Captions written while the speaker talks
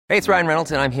Hey, it's Ryan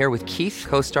Reynolds, and I'm here with Keith,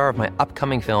 co-star of my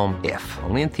upcoming film, If,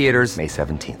 only in theaters May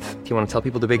 17th. Do you want to tell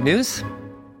people the big news?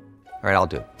 All right, I'll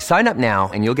do it. Sign up now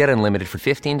and you'll get unlimited for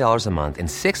 $15 a month and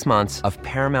 6 months of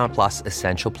Paramount Plus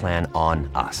Essential Plan on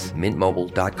us.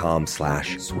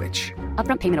 MintMobile.com/switch.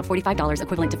 Upfront payment of $45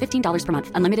 equivalent to $15 per month.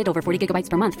 Unlimited over 40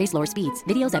 gigabytes per month. Face lower speeds.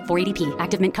 Videos at 480p.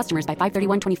 Active Mint customers by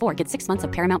 531.24 get 6 months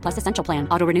of Paramount Plus Essential Plan.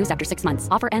 Auto renews after 6 months.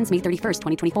 Offer ends May 31st,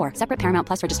 2024. Separate Paramount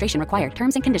Plus registration required.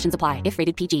 Terms and conditions apply if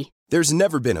rated PG. There's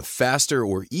never been a faster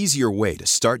or easier way to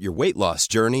start your weight loss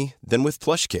journey than with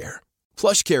PlushCare.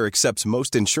 PlushCare accepts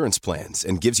most insurance plans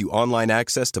and gives you online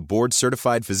access to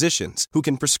board-certified physicians who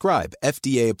can prescribe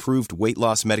FDA-approved weight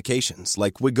loss medications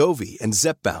like Wegovy and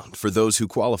Zepbound for those who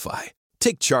qualify.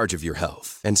 Take charge of your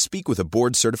health and speak with a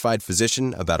board-certified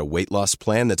physician about a weight loss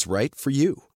plan that's right for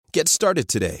you. Get started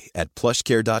today at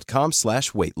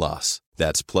plushcare.com/weight loss.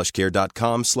 That's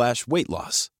plushcare.com/weight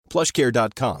loss.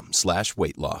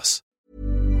 plushcare.com/weight loss.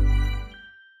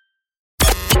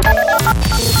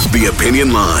 The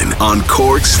Opinion Line on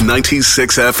Cork's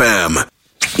 96 FM.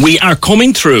 We are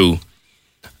coming through,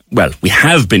 well, we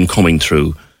have been coming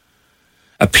through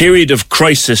a period of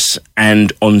crisis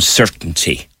and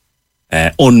uncertainty,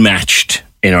 unmatched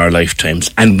in our lifetimes,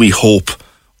 and we hope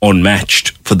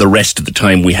unmatched for the rest of the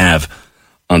time we have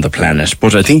on the planet.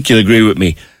 But I think you'll agree with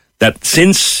me that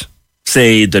since,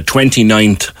 say, the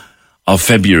 29th of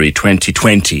February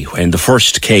 2020, when the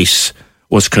first case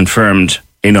was confirmed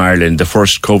in Ireland, the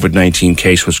first COVID-19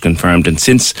 case was confirmed, and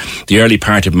since the early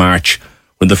part of March,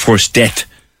 when the first death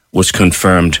was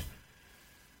confirmed,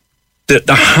 the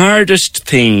hardest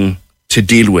thing to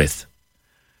deal with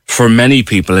for many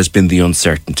people has been the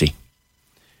uncertainty.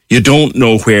 You don't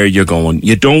know where you're going.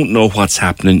 You don't know what's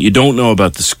happening. You don't know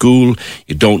about the school.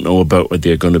 You don't know about whether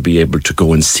you're going to be able to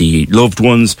go and see loved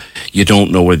ones. You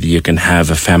don't know whether you can have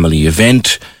a family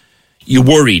event. You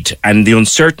worried, and the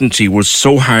uncertainty was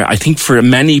so hard. I think for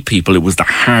many people, it was the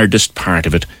hardest part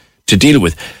of it to deal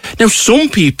with. Now, some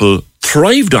people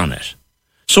thrived on it.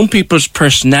 Some people's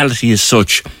personality is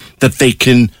such that they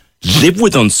can live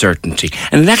with uncertainty,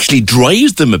 and it actually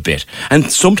drives them a bit.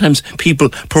 And sometimes people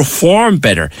perform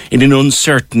better in an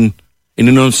uncertain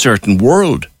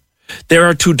world. There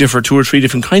are two or three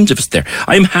different kinds of us there.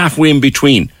 I'm halfway in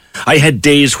between. I had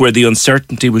days where the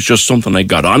uncertainty was just something I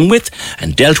got on with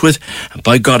and dealt with. And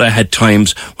by God, I had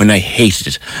times when I hated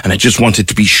it and I just wanted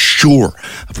to be sure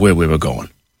of where we were going.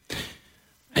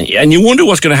 And you wonder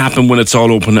what's going to happen when it's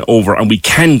all over and we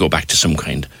can go back to some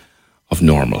kind of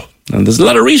normal. And there's a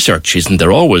lot of research, isn't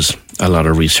there? Always a lot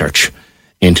of research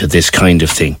into this kind of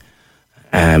thing.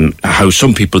 How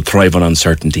some people thrive on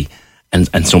uncertainty and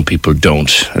some people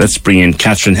don't. Let's bring in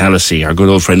Catherine Hallisey, our good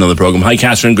old friend on the programme. Hi,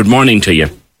 Catherine. Good morning to you.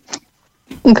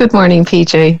 Good morning,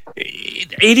 PJ.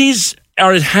 It is,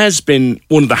 or it has been,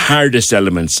 one of the hardest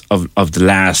elements of the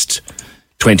last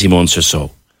 20 months or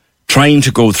so, trying to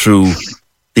go through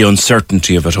the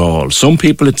uncertainty of it all. Some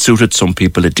people it suited, some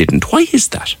people it didn't. Why is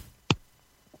that?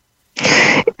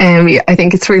 I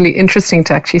think it's really interesting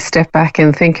to actually step back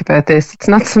and think about this. It's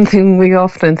not something we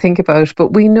often think about,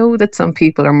 but we know that some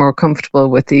people are more comfortable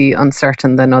with the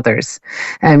uncertain than others.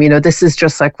 This is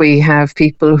just like we have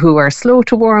people who are slow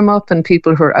to warm up and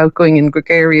people who are outgoing and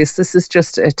gregarious. This is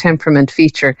just a temperament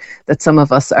feature that some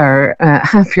of us are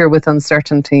happier with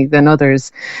uncertainty than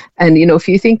others. And, if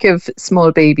you think of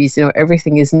small babies,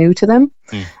 everything is new to them.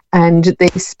 And they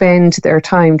spend their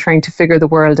time trying to figure the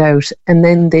world out, and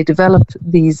then they develop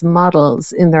these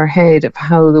models in their head of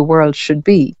how the world should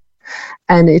be.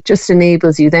 And it just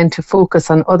enables you then to focus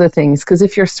on other things, because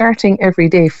if you're starting every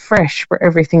day fresh where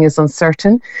everything is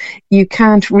uncertain, you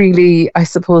can't really, I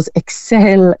suppose,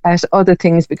 excel at other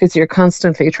things because you're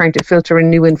constantly trying to filter in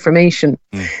new information.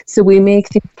 So we make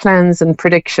these plans and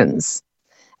predictions.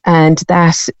 And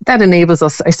that enables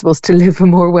us, I suppose, to live a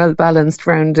more well-balanced,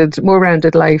 more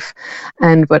rounded life.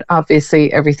 But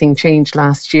obviously everything changed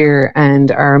last year,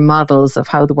 and our models of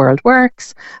how the world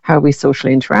works, how we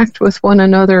socially interact with one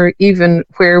another, even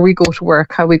where we go to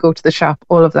work, how we go to the shop,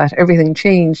 all of that, everything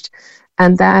changed.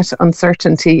 And that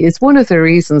uncertainty is one of the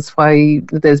reasons why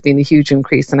there's been a huge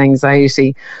increase in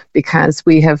anxiety, because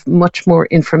we have much more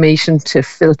information to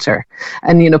filter.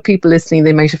 And, people listening,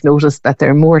 they might have noticed that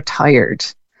they're more tired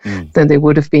than they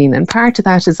would have been. And part of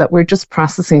that is that we're just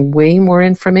processing way more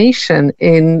information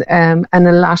and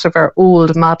a lot of our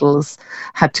old models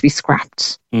had to be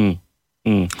scrapped. And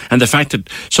the fact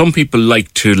that some people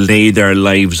like to lay their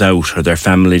lives out or their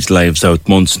families' lives out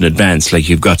months in advance, like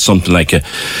you've got something like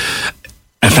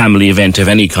a family event of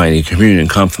any kind, a communion,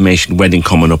 confirmation, wedding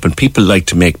coming up, and people like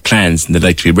to make plans and they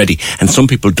like to be ready. And some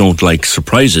people don't like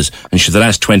surprises. And the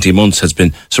last 20 months has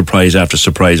been surprise after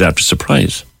surprise after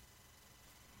surprise.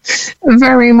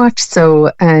 Very much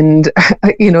so. And,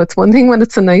 it's one thing when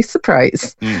it's a nice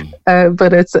surprise,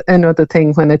 but it's another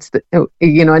thing when it's,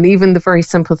 and even the very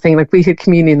simple thing, like we had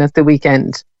communion at the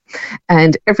weekend.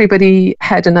 And everybody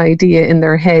had an idea in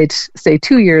their head, say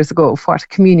 2 years ago, of what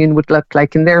communion would look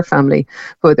like in their family,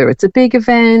 whether it's a big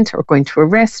event or going to a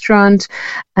restaurant,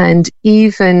 and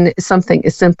even something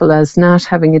as simple as not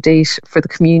having a date for the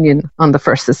communion on the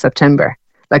 1st of September.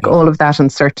 Like all of that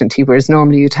uncertainty, whereas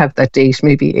normally you'd have that date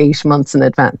maybe 8 months in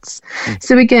advance.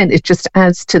 So again, it just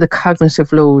adds to the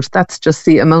cognitive load. That's just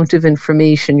the amount of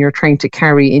information you're trying to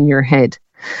carry in your head.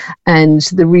 And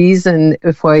the reason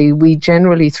why we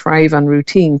generally thrive on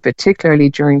routine, particularly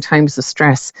during times of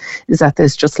stress, is that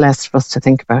there's just less for us to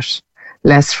think about,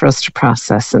 less for us to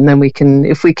process. And then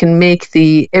if we can make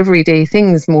the everyday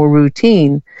things more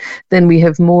routine, then we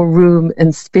have more room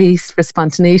and space for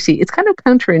spontaneity. It's kind of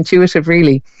counterintuitive,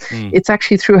 really. It's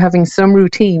actually through having some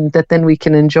routine that then we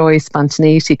can enjoy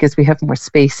spontaneity because we have more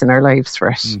space in our lives for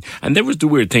it. And there was the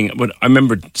weird thing, but I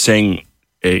remember saying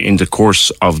in the course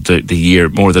of the year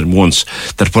more than once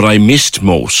that what I missed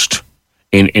most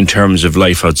in terms of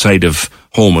life outside of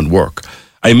home and work,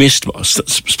 I missed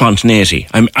spontaneity.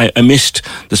 I missed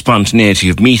the spontaneity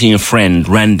of meeting a friend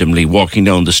randomly walking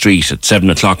down the street at 7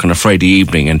 o'clock on a Friday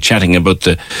evening and chatting about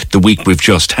the week we've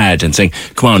just had and saying,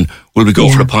 come on, will we go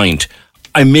for a pint?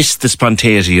 I missed the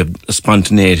spontaneity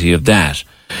of that.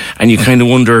 And you kind of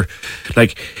wonder,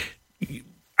 like,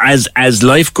 as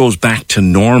life goes back to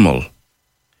normal,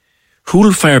 who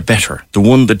will fare better? The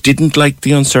one that didn't like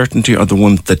the uncertainty or the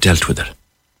one that dealt with it?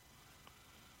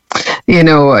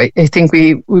 I think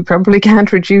we probably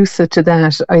can't reduce it to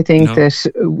that. I think that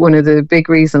one of the big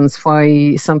reasons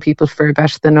why some people fare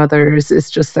better than others is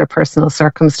just their personal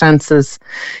circumstances.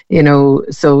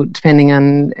 So depending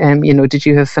on, did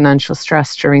you have financial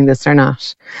stress during this or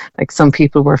not? Like some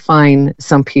people were fine,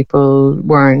 some people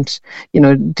weren't.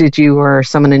 Did you or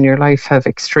someone in your life have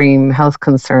extreme health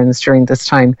concerns during this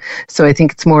time? So I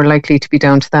think it's more likely to be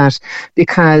down to that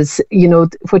because,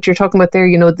 what you're talking about there,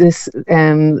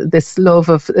 this love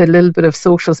of a little bit of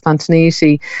social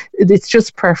spontaneity, it's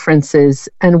just preferences,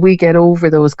 and we get over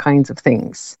those kinds of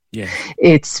things. Yeah,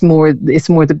 it's more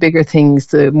the bigger things,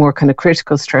 the more kind of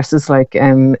critical stresses like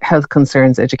health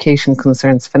concerns, education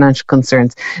concerns, financial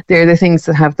concerns. They're the things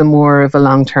that have the more of a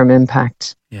long-term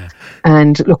impact. Yeah.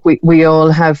 And look, we all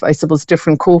have, I suppose,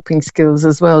 different coping skills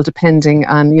as well, depending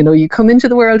on, you come into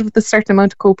the world with a certain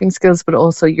amount of coping skills, but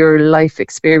also your life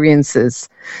experiences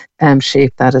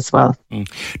shape that as well.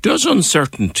 Does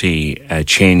uncertainty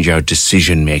change our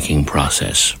decision-making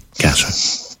process,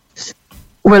 Catherine?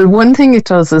 Well, one thing it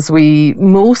does is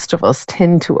most of us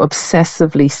tend to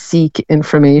obsessively seek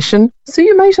information. So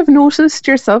you might have noticed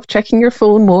yourself checking your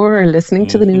phone more or listening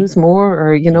to the news more,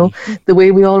 or, the way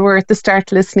we all were at the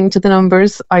start listening to the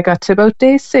numbers. I got to about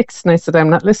day 6 and I said, I'm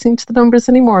not listening to the numbers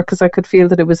anymore because I could feel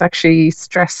that it was actually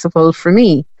stressful for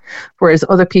me. Whereas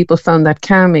other people found that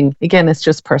calming. Again, it's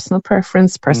just personal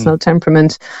preference, personal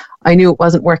temperament. I knew it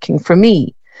wasn't working for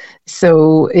me.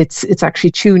 So it's actually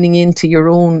tuning into your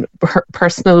own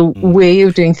personal way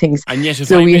of doing things. And yet,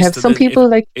 so we have some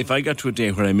people if I got to a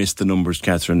day where I missed the numbers,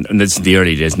 Catherine, and it's the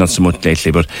early days, not so much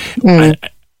lately, but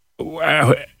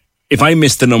if I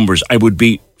missed the numbers, I would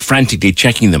be frantically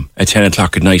checking them at 10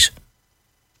 o'clock at night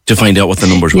to find out what the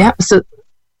numbers were. Yeah,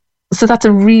 so that's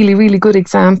a really, really good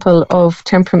example of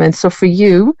temperament. So for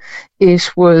you, it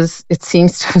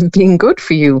seems to have been good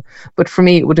for you. But for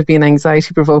me, it would have been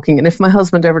anxiety provoking. And if my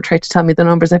husband ever tried to tell me the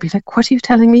numbers, I'd be like, what are you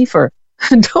telling me for?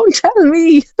 Don't tell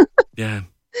me. Yeah.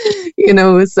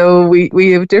 So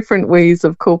we have different ways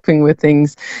of coping with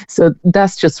things. So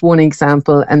that's just one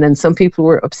example. And then some people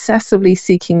were obsessively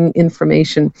seeking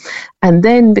information. And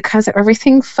then because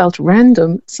everything felt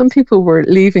random, some people were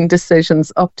leaving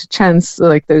decisions up to chance. So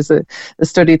like there's a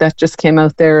study that just came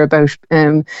out there about,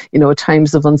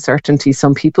 times of uncertainty.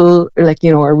 Some people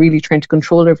are really trying to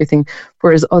control everything,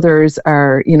 whereas others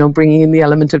are, bringing in the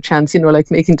element of chance, like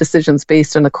making decisions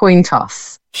based on a coin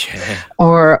toss. Yeah.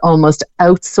 Or almost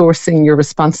outsourcing your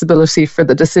responsibility for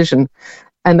the decision.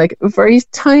 And like a very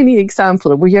tiny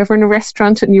example, were you ever in a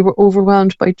restaurant and you were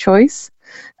overwhelmed by choice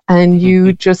and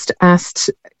you just asked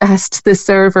the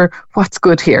server, what's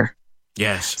good here?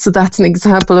 Yes. So that's an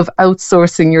example of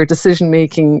outsourcing your decision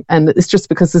making, and it's just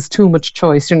because there's too much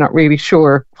choice, you're not really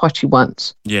sure what you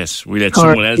want. Yes, we let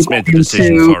someone else make the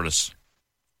decision for us.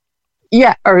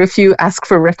 Yeah, or if you ask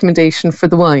for a recommendation for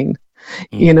the wine,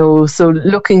 You know, so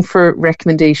looking for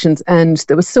recommendations, and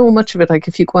there was so much of it. Like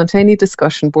if you go onto any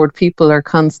discussion board, people are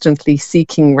constantly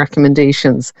seeking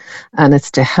recommendations, and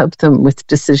it's to help them with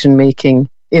decision making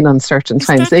in uncertain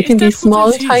times. They can be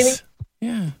small, tiny.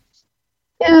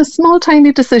 Yeah, small,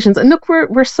 tiny decisions. And look,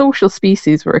 we're social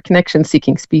species. We're a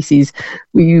connection-seeking species.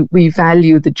 We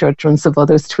value the judgments of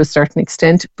others to a certain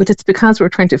extent, but it's because we're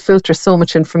trying to filter so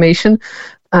much information,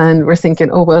 and we're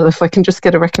thinking, oh, well, if I can just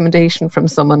get a recommendation from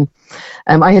someone.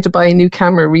 I had to buy a new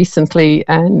camera recently,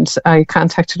 and I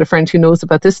contacted a friend who knows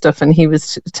about this stuff, and he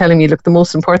was telling me, look, the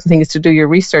most important thing is to do your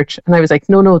research. And I was like,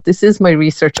 no, this is my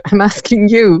research. I'm asking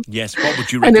you. Yes, what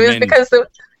would you recommend? And it was because...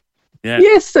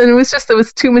 Yes, and it was just there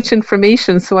was too much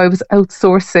information, so I was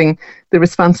outsourcing the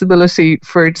responsibility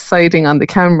for deciding on the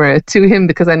camera to him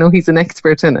because I know he's an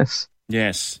expert in it.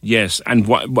 Yes, and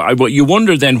what you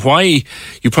wonder then why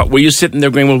were you sitting there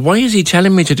going, well, why is he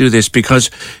telling me to do this? Because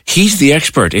he's the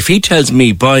expert. If he tells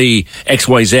me buy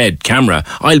XYZ camera,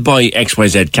 I'll buy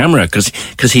XYZ camera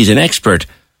because he's an expert.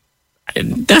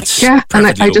 That's and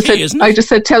I just okay, said I just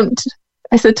said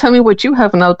tell me what you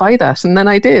have and I'll buy that, and then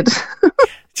I did.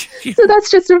 So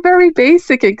that's just a very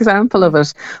basic example of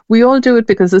it. We all do it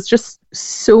because it's just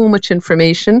so much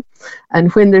information.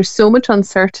 And when there's so much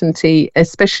uncertainty,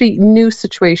 especially new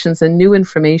situations and new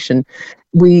information,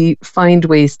 we find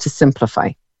ways to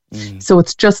simplify. So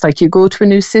it's just like you go to a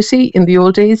new city. In the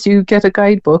old days, you get a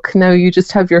guidebook. Now you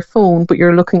just have your phone, but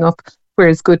you're looking up where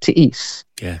it's good to eat.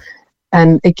 Yeah.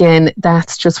 And again,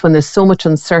 that's just when there's so much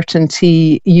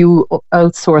uncertainty, you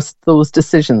outsource those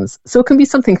decisions. So it can be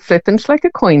something flippant like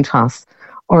a coin toss,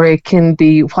 or it can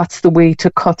be what's the way to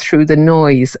cut through the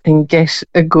noise and get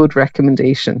a good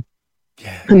recommendation.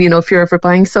 Yeah. And, you know, if you're ever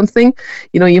buying something,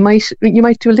 you know, you might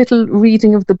do a little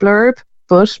reading of the blurb,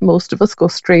 but most of us go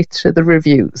straight to the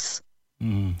reviews.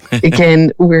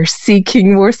 Again, we're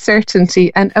seeking more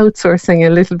certainty and outsourcing a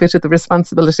little bit of the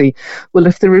responsibility. Well,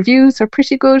 if the reviews are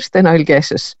pretty good, then I'll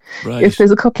get it. Right. If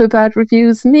there's a couple of bad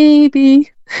reviews,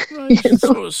 maybe. Right. You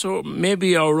know? So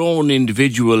maybe our own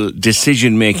individual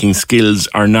decision-making skills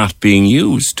are not being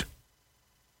used.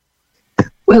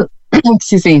 Well,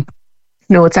 excuse me.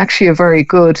 No, it's actually a very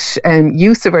good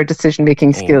use of our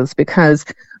decision-making skills, because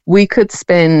we could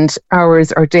spend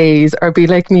hours or days or be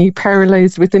like me,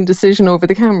 paralyzed with indecision over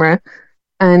the camera.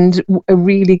 And a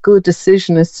really good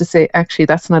decision is to say, actually,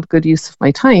 that's not a good use of my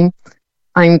time.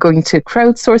 I'm going to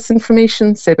crowdsource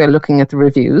information, say by looking at the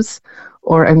reviews,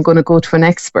 or I'm going to go to an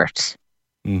expert.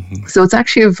 Mm-hmm. So it's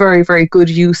actually a very, very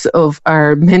good use of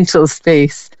our mental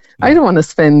space. I don't want to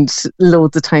spend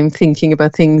loads of time thinking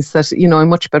about things that, you know, I'm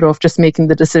much better off just making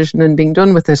the decision and being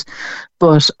done with it.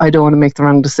 But I don't want to make the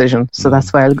wrong decision. So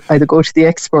that's why I'll either go to the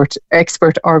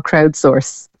expert or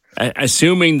crowdsource.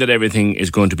 Assuming that everything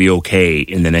is going to be okay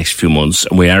in the next few months,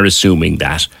 and we are assuming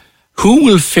that, who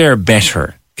will fare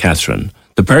better, Catherine?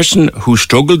 The person who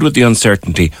struggled with the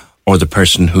uncertainty or the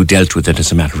person who dealt with it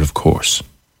as a matter of course?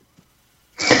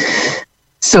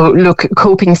 So look,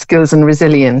 coping skills and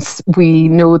resilience, we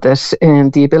know that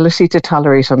the ability to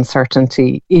tolerate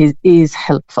uncertainty is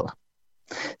helpful,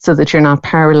 so that you're not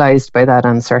paralyzed by that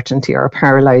uncertainty or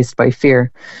paralyzed by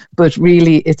fear. But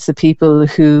really, it's the people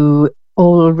who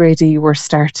already were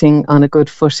starting on a good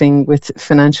footing with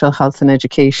financial health and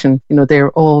education. You know,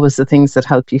 they're always the things that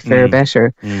help you fare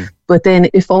better. But then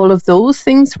if all of those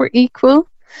things were equal,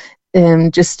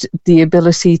 just the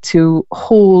ability to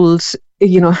hold,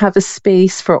 you know, have a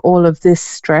space for all of this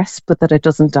stress, but that it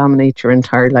doesn't dominate your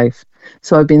entire life.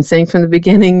 So I've been saying from the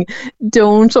beginning,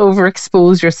 don't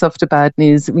overexpose yourself to bad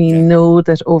news. We know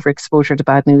that overexposure to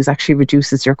bad news actually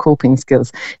reduces your coping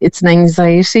skills. It's an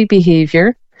anxiety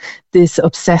behavior, this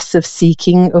obsessive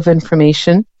seeking of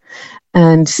information.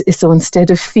 And so instead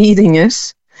of feeding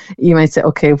it, you might say,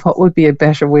 okay, what would be a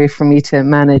better way for me to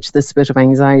manage this bit of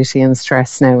anxiety and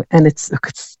stress now? And it's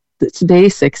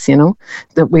basics, you know,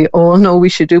 that we all know we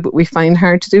should do, but we find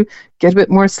hard to do. Get a bit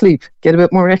more sleep, get a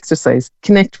bit more exercise,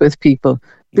 connect with people,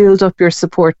 build up your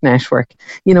support network.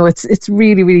 You know, it's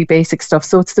really, really basic stuff.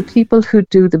 So it's the people who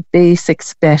do the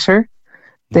basics better.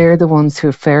 They're the ones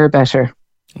who fare better.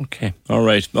 Okay. All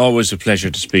right. Always a pleasure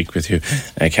to speak with you.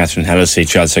 Catherine Hallisey,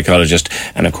 child psychologist.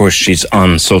 And of course, she's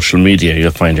on social media.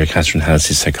 You'll find her, Catherine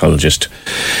Hallisey, psychologist.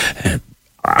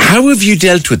 How have you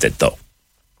dealt with it, though?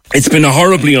 It's been a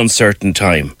horribly uncertain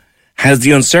time. Has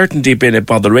the uncertainty been a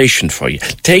botheration for you?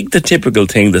 Take the typical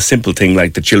thing, the simple thing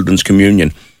like the children's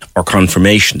communion or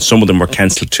confirmation. Some of them were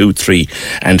cancelled 2, 3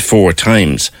 and 4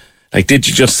 times. Like, did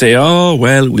you just say, oh,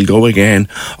 well, we'll go again?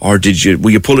 Or were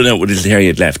you pulling out with the hair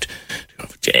you'd left?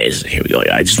 Jeez, here we go.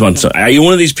 I just want some. Are you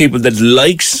one of these people that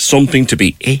likes something to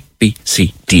be A, B,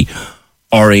 C, D?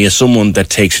 Or are you someone that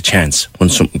takes a chance when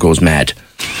something goes mad?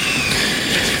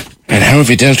 And how have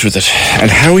you dealt with it?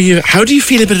 And how do you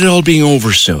feel about it all being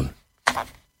over soon?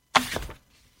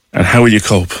 And how will you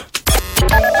cope?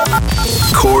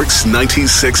 Cork's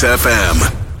 96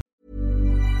 FM.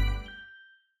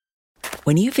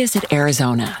 When you visit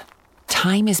Arizona,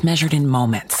 time is measured in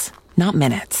moments, not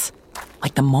minutes.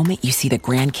 Like the moment you see the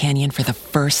Grand Canyon for the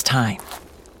first time.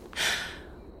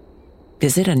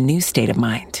 Visit a new state of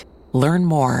mind. Learn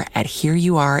more at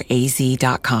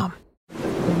hereyouareaz.com.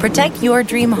 Protect your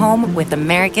dream home with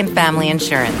American Family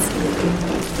Insurance.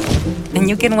 And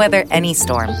you can weather any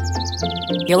storm.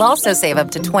 You'll also save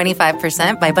up to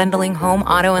 25% by bundling home,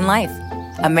 auto, and life.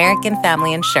 American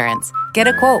Family Insurance. Get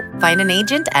a quote. Find an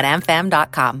agent at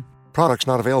amfam.com. Products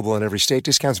not available in every state.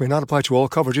 Discounts may not apply to all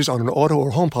coverages on an auto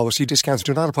or home policy. Discounts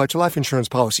do not apply to life insurance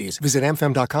policies. Visit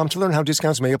amfam.com to learn how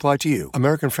discounts may apply to you.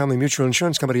 American Family Mutual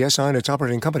Insurance Company, SI, and its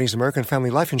operating companies, American Family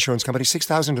Life Insurance Company,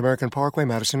 6000 American Parkway,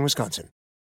 Madison, Wisconsin.